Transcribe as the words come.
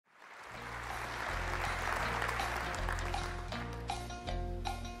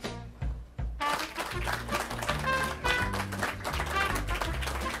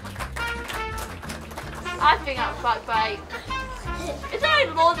I think that's quite great. Is there any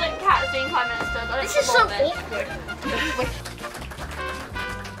law that cats being Prime Minister? This is so awkward.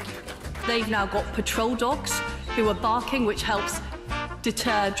 They've now got patrol dogs who are barking, which helps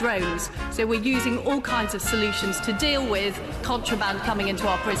deter drones. So we're using all kinds of solutions to deal with contraband coming into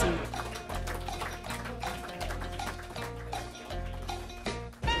our prison.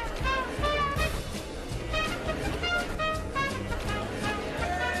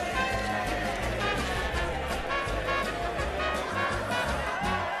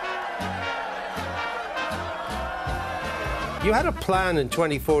 You had a plan in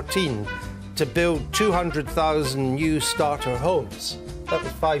 2014 to build 200,000 new starter homes. That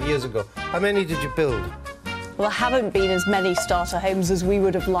was 5 years ago. How many did you build? Well, there haven't been as many starter homes as we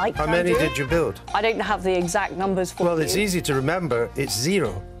would have liked. How many did you build? I don't have the exact numbers for you. Well, it's easy to remember. It's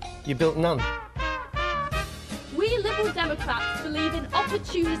 0. You built none. We Liberal Democrats believe in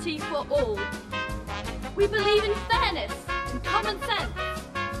opportunity for all. We believe in fairness and common sense.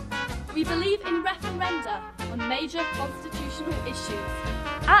 We believe in referenda on major constitutional issues.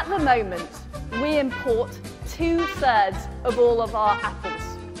 At the moment, we import 2/3 of all of our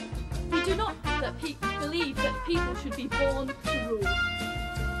apples. We do not believe that people should be born to rule,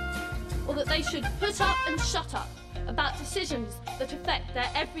 or that they should put up and shut up about decisions that affect their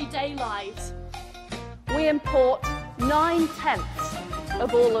everyday lives. We import 9/10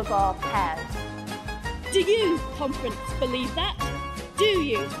 of all of our pears. Do you, conference, believe that? Do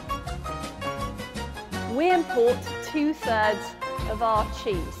you? We import 2/3 of our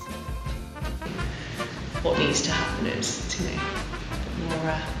cheese. What needs to happen is,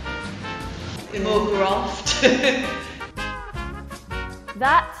 more graft.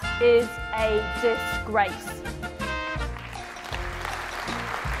 That is a disgrace.